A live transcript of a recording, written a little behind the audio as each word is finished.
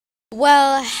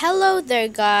Well, hello there,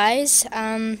 guys.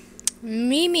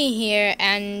 Mimi here,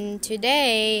 and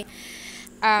today,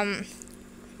 um,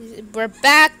 we're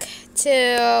back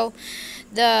to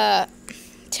the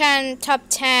top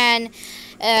 10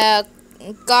 uh,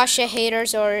 Gosha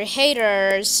haters or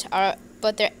haters,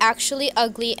 but they're actually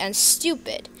ugly and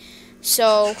stupid.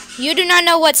 So, you do not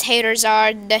know what haters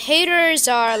are. The haters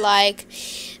are like,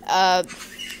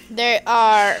 they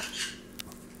are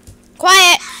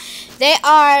quiet. They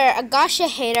are a Gasha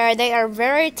hater. They are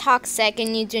very toxic,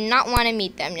 and you do not want to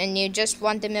meet them, and you just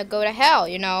want them to go to hell.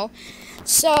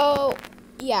 So,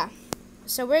 yeah.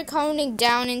 So we're counting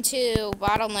down into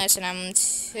bottomless, and I'm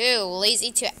too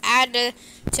lazy to add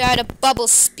a bubble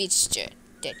speech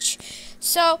ditch.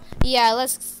 So yeah,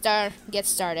 get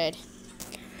started.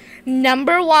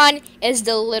 Number one is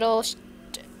the little.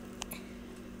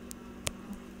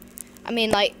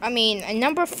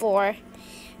 Number four.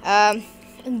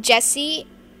 Jesse,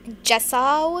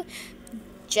 Jessau,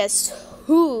 Jess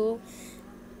Who,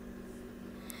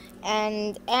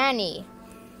 and Annie.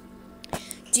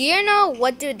 Do you know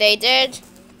what they did?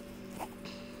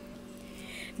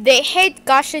 They hate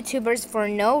Gasha tubers for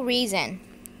no reason.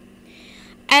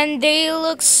 And they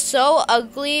look so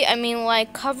ugly. Come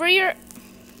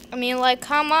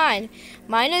on.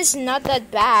 Mine is not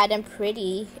that bad and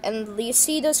pretty. And you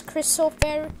see those crystal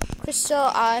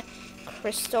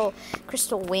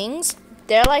wings?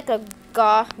 They're like a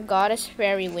goddess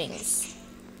fairy wings.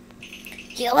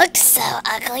 You look so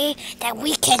ugly that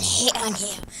we can hit on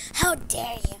you. How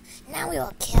dare you? Now we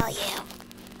will kill you.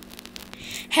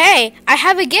 Hey, I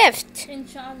have a gift.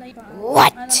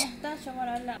 What?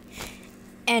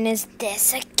 And is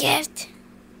this a gift?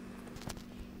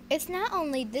 It's not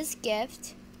only this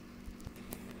gift.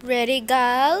 Ready,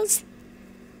 girls?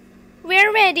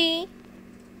 We're ready.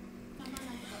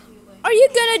 Are you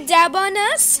gonna dab on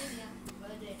us?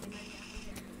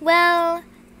 Well,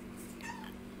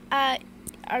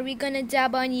 are we gonna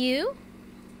dab on you?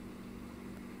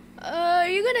 Are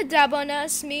you gonna dab on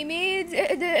us, Mimi?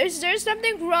 Is there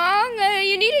something wrong?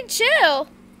 You need to chill.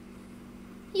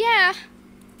 Yeah.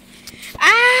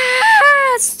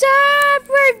 Ah! Stop!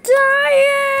 We're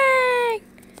dying!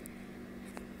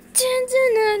 Dun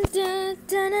dun dun dun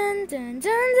dun dun dun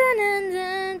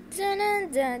dun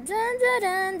dun dun dun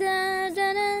dun dun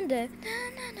dun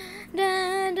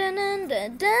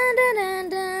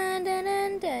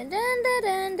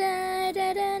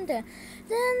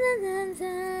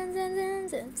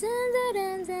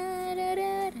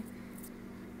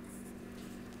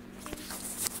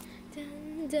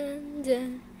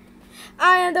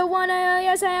I am the one,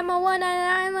 yes I am a one, and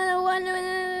I am the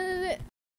one.